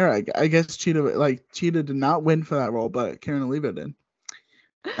Cheetah Rivera. I guess Cheetah did not win for that role, but Karen Olivo did.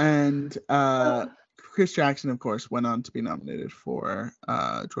 And Chris Jackson, of course, went on to be nominated for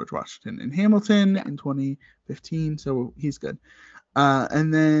George Washington in Hamilton in 2015, so he's good.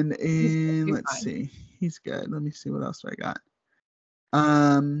 And then he's good. Let me see what else I got.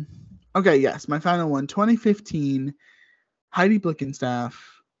 Okay, yes, my final one, 2015, Heidi Blickenstaff,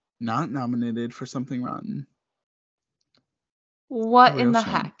 not nominated for Something Rotten. What in the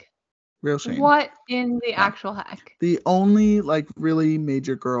heck? Real shame. What in the actual heck? The only really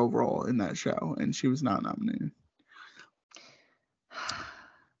major girl role in that show, and she was not nominated.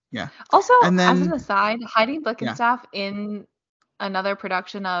 Yeah. Also, as an aside, Heidi Blickenstaff in another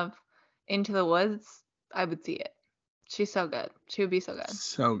production of Into the Woods, I would see it. She's so good. She would be so good.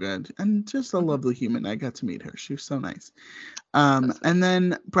 So good. And just a lovely human. I got to meet her. She was so nice. And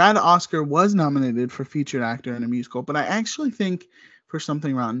then Brad Oscar was nominated for featured actor in a musical, but I actually think for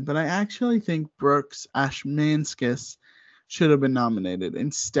Something Rotten, but I actually think Brooks Ashmanskas should have been nominated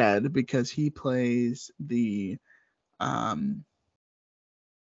instead because he plays the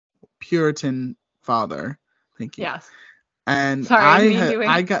Puritan father. Thank you. Yes. And sorry,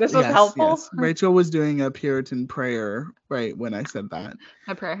 I got this was helpful. Yes. Rachel was doing a Puritan prayer right when I said that.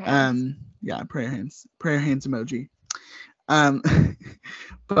 My prayer hands. Prayer hands emoji.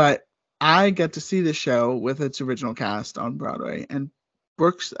 But I get to see the show with its original cast on Broadway, and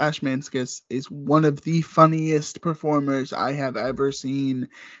Brooks Ashmanskas is one of the funniest performers I have ever seen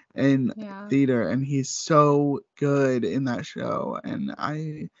in theater, and he's so good in that show, and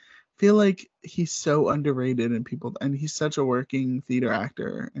I feel like he's so underrated and he's such a working theater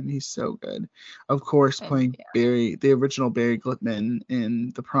actor, and he's so good. Of course, playing Barry, the original Barry Glittman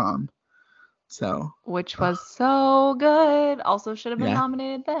in The Prom. So, which was so good. Also should have been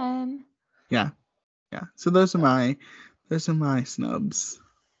nominated then. Yeah. So those are my snubs.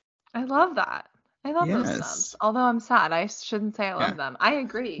 I love that. I love those snubs. Although I'm sad, I shouldn't say I love them. I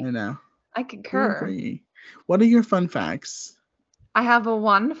agree. I know. I concur. What are your fun facts? I have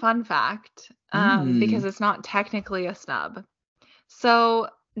one fun fact because it's not technically a snub. So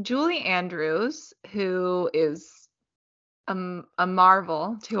Julie Andrews, who is a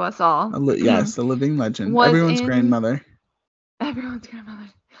marvel to us all. A living legend. Everyone's grandmother.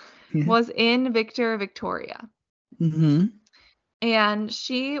 Yeah. Was in Victor Victoria. Mm-hmm. And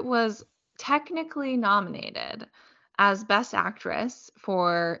she was technically nominated as Best Actress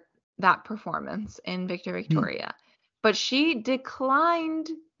for that performance in Victor Victoria. But she declined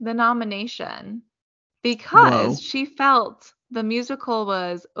the nomination because she felt the musical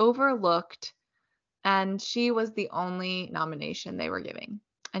was overlooked and she was the only nomination they were giving.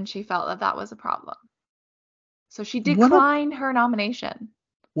 And she felt that was a problem. So she declined her nomination.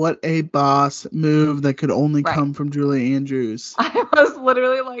 What a boss move that could only come from Julie Andrews. I was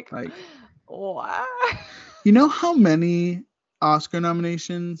literally like what? You know how many Oscar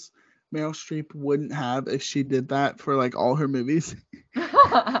nominations Meryl Streep wouldn't have if she did that for all her movies?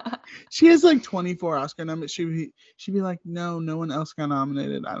 She has 24 Oscar nominations. She'd be like, no one else got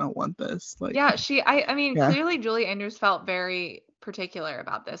nominated. I don't want this. Clearly Julie Andrews felt very particular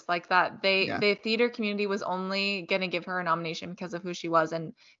about this, that the theater community was only going to give her a nomination because of who she was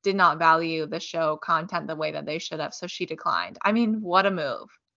and did not value the show content the way that they should have. So she declined. I mean, what a move.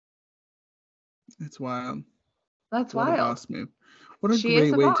 It's wild. That's wild. What a boss move. What a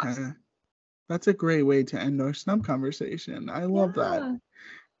great way to. That's a great way to end our snub conversation. I love that.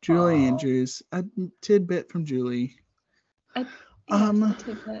 Julie Andrews, a tidbit from Julie. Yes, a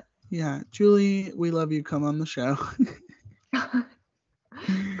tidbit. Yeah, Julie, we love you. Come on the show.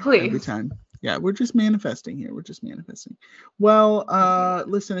 Please. Every time. Yeah, we're just manifesting here. We're just manifesting. Well,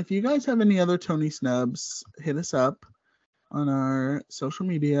 listen, if you guys have any other Tony Snubs, hit us up on our social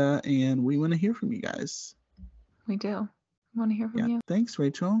media, and we want to hear from you guys. We do. We want to hear from you. Thanks,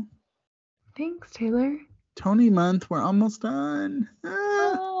 Rachel. Thanks, Taylor. Tony month, we're almost done.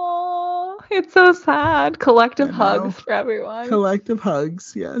 Oh, it's so sad. Collective hugs for everyone. Collective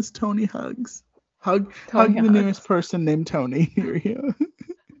hugs, yes. Tony hugs. Hug the nearest person named Tony. Here we go.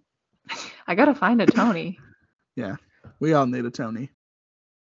 I gotta find a Tony. Yeah, we all need a Tony.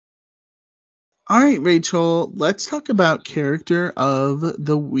 All right, Rachel, let's talk about character of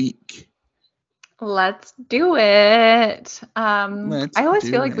the week. Let's do it. I always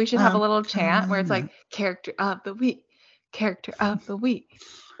feel like we should have a little chant where it's like character of the week, character of the week.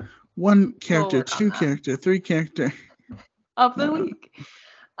 One character, two character, three character of the week.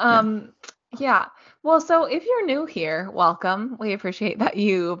 Yeah. Well, so if you're new here, welcome. We appreciate that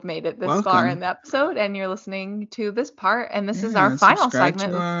you've made it this far in the episode and you're listening to this part. And this is our final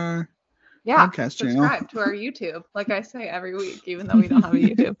segment. Podcast subscribe to our YouTube, like I say every week, even though we don't have a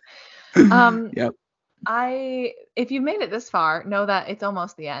YouTube. Yep. If you made it this far, know that it's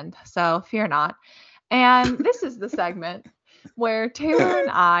almost the end, so fear not. And this is the segment where Taylor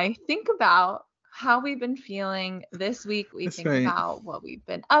and I think about how we've been feeling this week. We think about what we've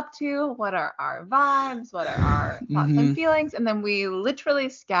been up to, what are our vibes, what are our thoughts and feelings, and then we literally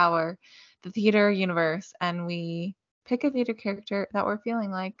scour the theater universe and we pick a theater character that we're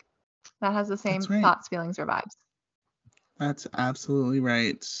feeling like that has the same thoughts, feelings, or vibes. That's absolutely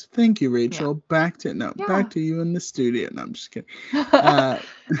right. Thank you, Rachel. Back to you in the studio. No, I'm just kidding.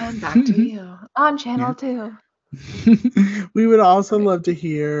 And back to you on channel 2. We would also love to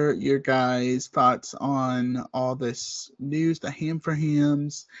hear your guys' thoughts on all this news, the Ham for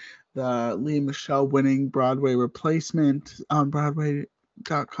Hams, the Leah Michelle winning Broadway replacement on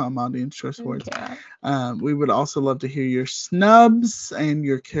Broadway.com Audience Choice Awards. We would also love to hear your snubs and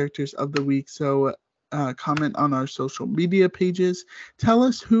your characters of the week. So comment on our social media pages. Tell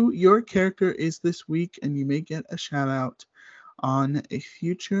us who your character is this week, and you may get a shout out on a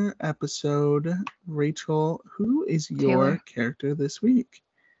future episode. Rachel, who is your character this week?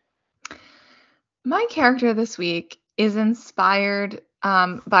 My character this week is inspired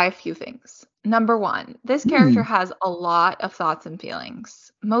by a few things. Number one, this character has a lot of thoughts and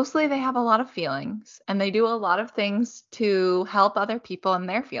feelings. Mostly they have a lot of feelings, and they do a lot of things to help other people in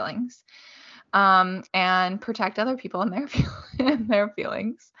their feelings. And protect other people in their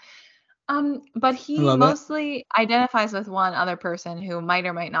feelings. But he mostly identifies with one other person who might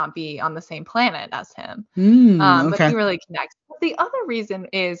or might not be on the same planet as him. But he really connects. The other reason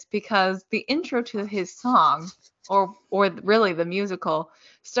is because the intro to his song, or really the musical,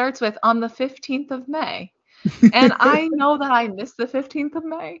 starts with "on the 15th of May." And I know that I missed the 15th of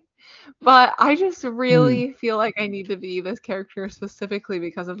May. But I just really feel like I need to be this character specifically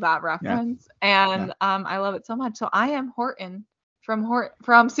because of that reference. And I love it so much. So I am Horton from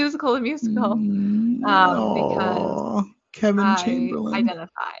Seussical the Musical because Kevin Chamberlain. I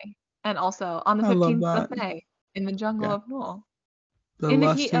identify. And also on the 15th of May in the jungle of Noel. The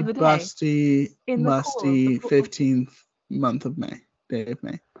lusty, busty, musty 15th month of May. Day of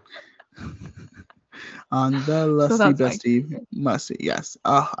May. On the lusty, busty, musty. Yes.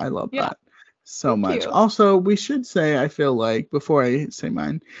 Oh, I love that so much. Also, we should say, I feel like, before I say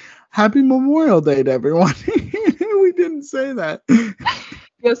mine, Happy Memorial Day to everyone. We didn't say that.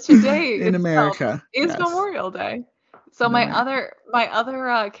 Yes, today in America is Memorial Day. So my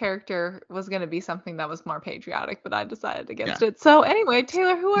other character was going to be something that was more patriotic, but I decided against it. So anyway,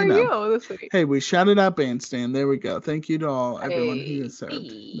 Taylor, who are you this week? Hey, we shouted out Bandstand. There we go. Thank you to everyone who has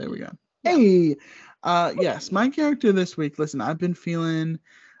served. There we go. Hey. Yes, my character this week. Listen, I've been feeling,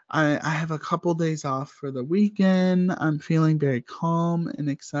 I have a couple days off for the weekend. I'm feeling very calm and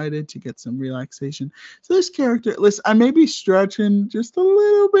excited to get some relaxation. So this character, listen, I may be stretching just a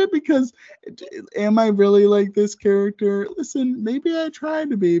little bit because am I really like this character? Listen, maybe I try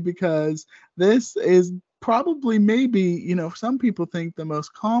to be, because this is probably maybe, some people think the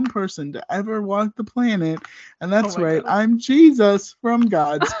most calm person to ever walk the planet. And that's right. God. I'm Jesus from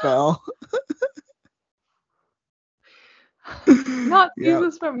Godspell. Not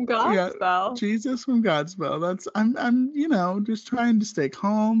Jesus from Godspell. Jesus from Godspell. That's I'm just trying to stay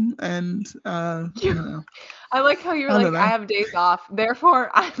calm and I like how you're like, I have days off,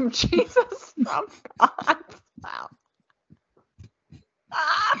 therefore I'm Jesus from Godspell.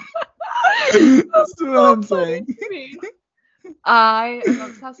 That's what I'm saying. I am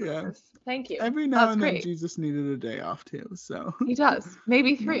obsessed with Yeah. this. Thank you. Every now That's and then great. Jesus needed a day off too, so He does.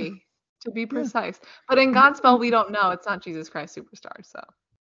 Maybe yeah. 3, to be Yeah. precise. But in Godspell, we don't know. It's not Jesus Christ Superstar. So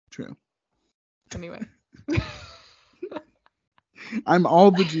True. anyway. I'm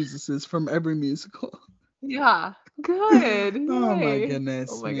all the Jesuses from every musical. Yeah. Good. Oh my Yay. goodness,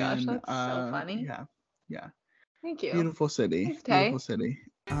 Oh my gosh, man. that's so funny. Yeah. Thank you. Beautiful city. Thanks, Beautiful Tay. city.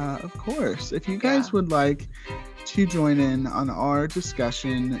 Of course. If you Yeah. guys would like to join in on our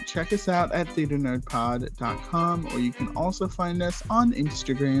discussion, check us out at theaternerdpod.com, or you can also find us on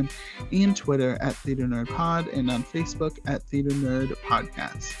Instagram and Twitter at theaternerdpod, and on Facebook at Theater Nerd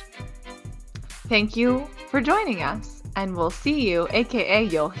Podcast. Thank you for joining us, and we'll see you, aka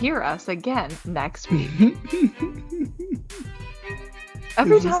you'll hear us again next week.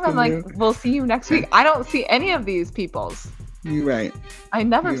 Every Is this time I'm the like, new- we'll see you next week. I don't see any of these peoples. You're right. I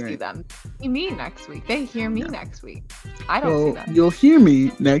never You're see right. them. They see me next week. They hear me Yeah. next week. I don't see Well, them. you'll hear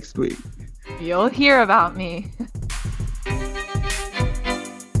me next week. You'll hear about me